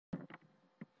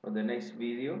So the next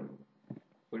video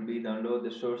will be download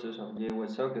the sources of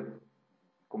jWebSocket,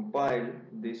 compile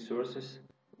these sources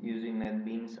using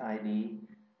NetBeans IDE,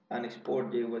 and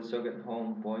export jWebSocket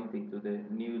home pointing to the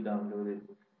new downloaded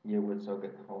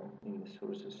jWebSocket home in the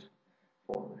sources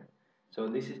folder. So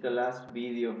this is the last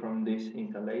video from this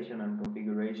installation and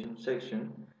configuration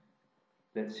section.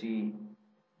 Let's get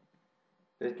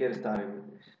started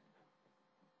with this.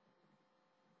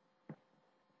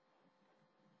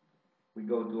 We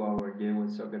go to our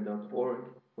jWebSocket.org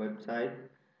website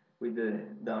with the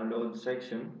download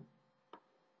section,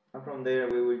 and from there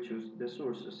we will choose the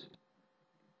sources.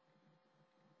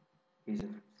 It's a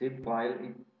zip file.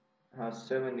 It has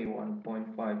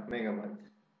 71.5 megabytes.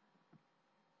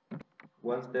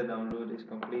 Once the download is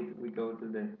complete, we go to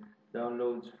the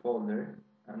downloads folder,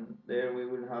 and there we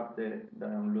will have the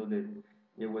downloaded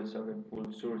jWebSocket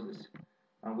full sources,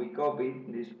 and we copy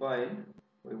this file.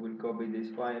 We will copy this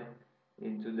file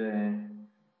into the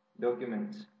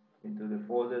documents, into the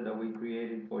folder that we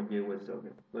created for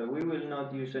jWebSocket. But we will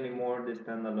not use anymore the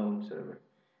standalone server.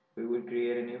 We will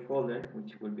create a new folder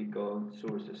which will be called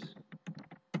sources,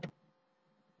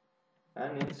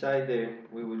 and inside there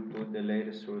we will put the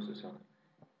latest sources of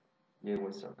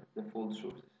jWebSocket, the full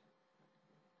sources.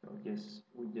 So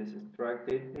we just extract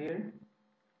it here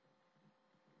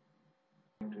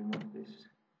and remove this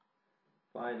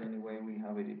file. Anyway, we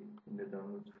have it in the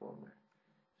downloads folder.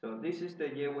 So this is the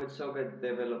jWebSocket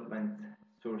development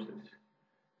sources.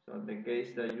 So in the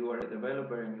case that you are a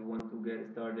developer and you want to get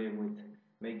started with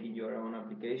making your own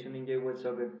application in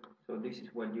jWebSocket, so this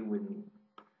is what you will need.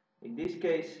 In this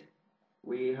case,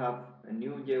 we have a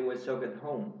new jWebSocket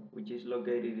home, which is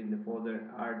located in the folder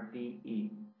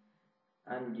RTE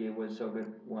and jWebSocket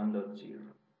 1.0.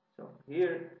 So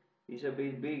here is a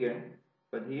bit bigger,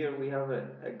 but here we have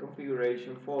a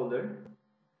configuration folder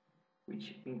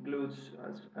which includes,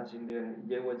 as in the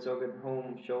jWebSocket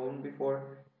home shown before,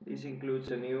 this includes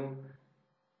a new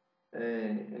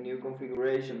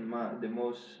configuration,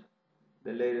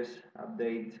 the latest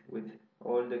update with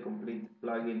all the complete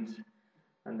plugins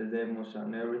and the demos,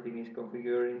 and everything is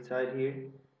configured inside here.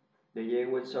 The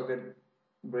jWebSocket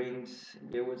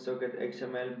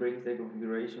XML brings the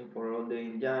configuration for all the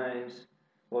engines,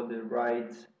 all the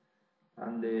writes,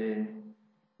 and the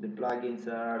plugins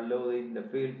that are loading, the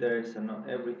filters, and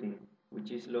everything which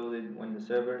is loaded when the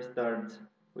server starts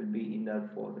will be in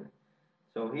that folder.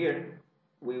 So here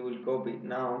we will copy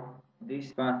now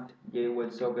this path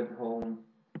jWebSocket home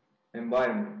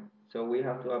environment. So we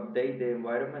have to update the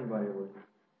environment variable.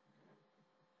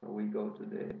 So we go to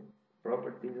the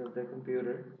properties of the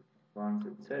computer,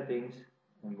 advanced settings,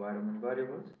 environment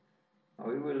variables, and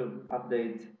we will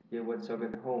update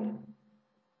jWebSocket home.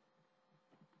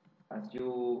 As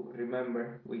you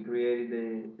remember, we created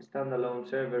a standalone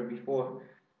server before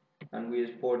and we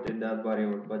exported that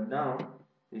variable, but now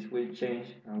this will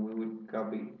change and we will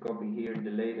copy here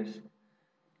the latest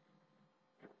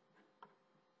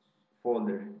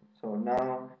folder. So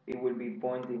now it will be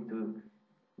pointing to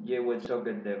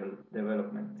jWebSocket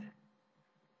development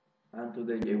and to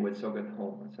the jWebSocket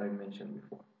home, as I mentioned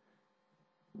before.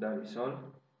 That is all.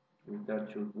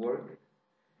 That should work.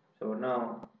 So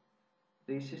now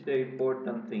this is the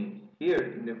important thing. Here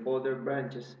in the folder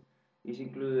branches is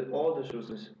included all the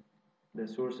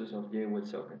sources of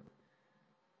jWebSocket.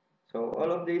 So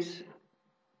all of these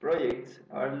projects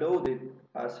are loaded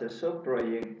as a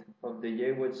sub-project of the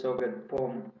jWebSocket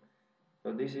POM.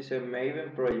 So this is a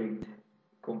Maven project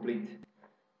complete.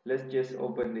 Let's just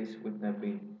open this with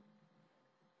NetBeans.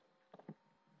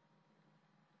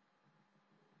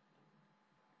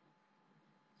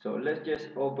 So let's just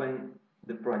open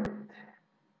the project.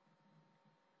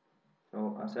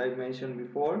 So as I mentioned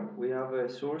before, we have a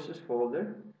sources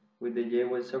folder with the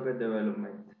jWebSocket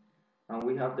development, and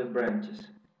we have the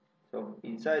branches. So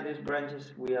inside these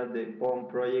branches we have the POM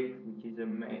project, which is a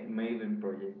Maven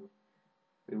project.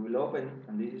 We will open,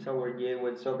 and this is our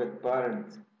jWebSocket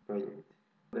parent project.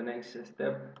 The next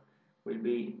step will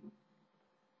be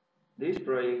this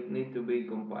project needs to be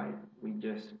compiled. We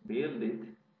just build it,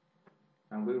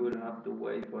 and we will have to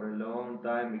wait for a long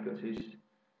time because it's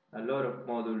a lot of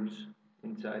modules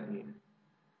inside here.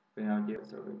 We have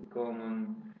jWebSocket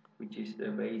Common, which is the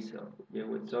base of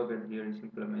jWebSocket. Here is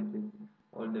implemented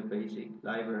all the basic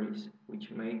libraries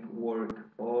which make work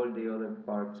all the other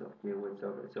parts of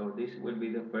jWebSocket. So this will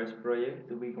be the first project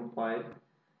to be compiled,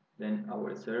 then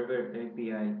our server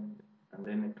API, and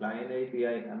then the client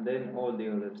API, and then all the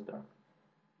other stuff.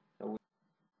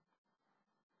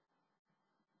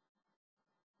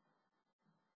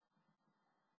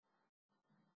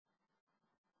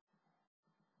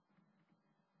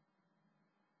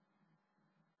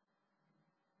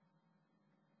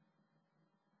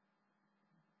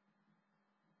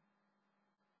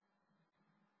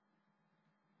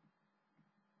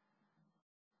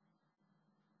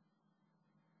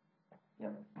 Yeah.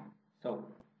 So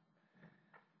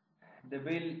the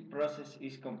build process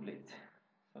is complete.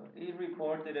 So it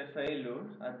reported a failure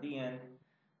at the end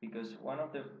because one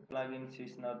of the plugins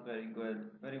is not very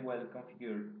well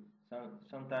configured. So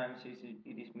sometimes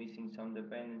it is missing some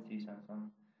dependencies and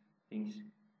some things.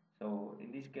 So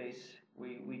in this case,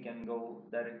 we can go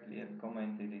directly and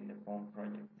comment it in the POM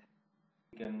project.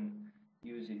 We can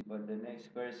use it, but the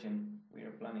next version we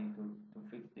are planning to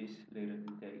fix this little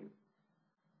detail.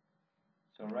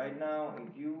 So right now,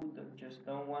 if you just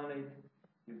don't want it,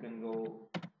 you can go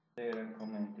there and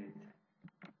comment it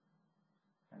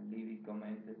and leave it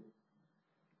commented.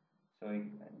 So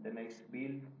the next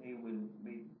build, it will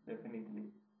be definitely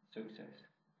success.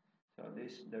 So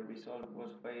the result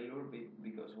was failure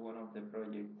because one of the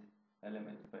project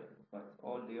elements failed, but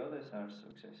all the others are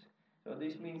success. So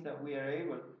this means that we are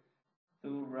able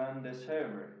to run the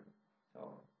server.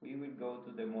 So we will go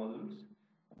to the modules.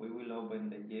 We will open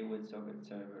the jWebSocket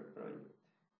server project.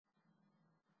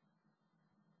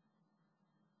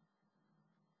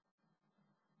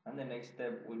 And the next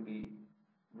step will be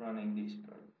running this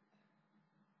project.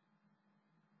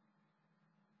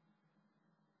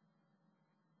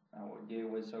 Our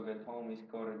jWebSocket home is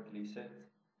currently set.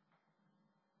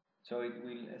 So it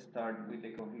will start with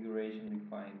the configuration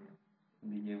defined in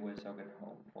the jWebSocket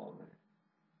home folder.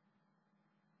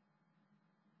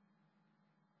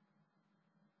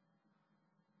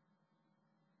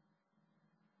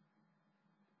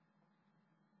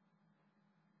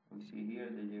 We see here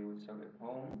the jWebSocket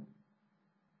home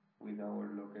with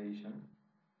our location.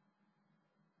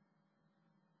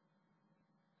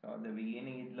 So at the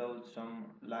beginning it loads some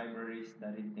libraries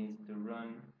that it needs to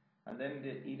run, and then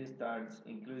it starts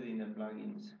including the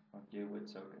plugins of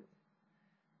jWebSocket.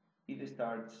 It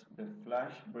starts the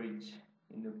flash bridge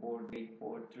in the port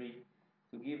 843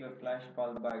 to give a flash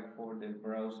fallback for the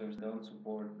browsers that don't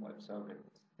support WebSocket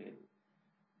still.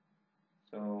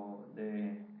 So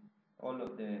all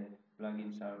of the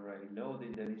plugins are already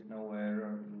loaded, there is no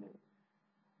error in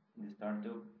the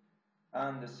startup.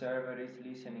 And the server is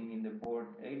listening in the port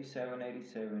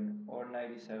 8787 or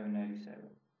 9797.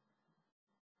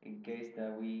 In case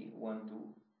that we want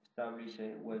to establish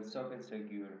a WebSocket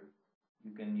secure,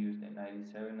 you can use the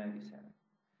 9797.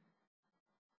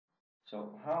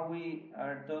 So how we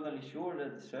are totally sure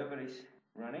that the server is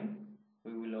running?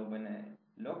 We will open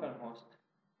a localhost.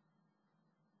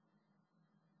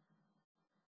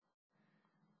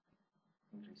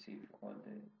 We receive all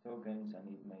the tokens and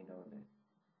it made all the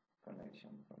connection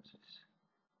process.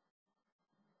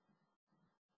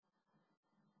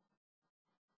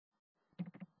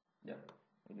 Yep,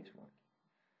 it is working.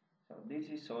 So this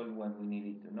is all what we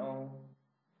needed to know.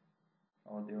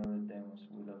 All the other demos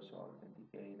will also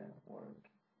authenticate and work.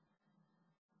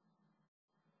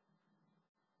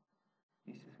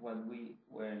 This is what we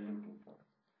were looking for.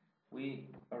 We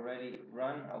already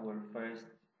run our first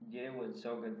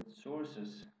jWebSocket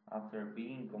sources. After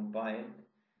being compiled,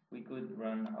 we could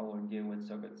run our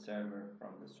jWebSocket server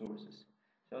from the sources.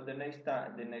 So the next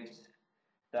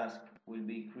task will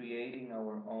be creating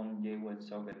our own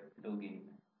jWebSocket plugin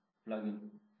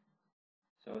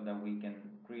so that we can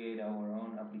create our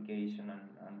own application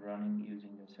and run it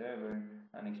using the server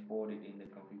and export it in the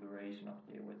configuration of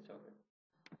jWebSocket.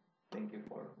 Thank you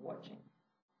for watching.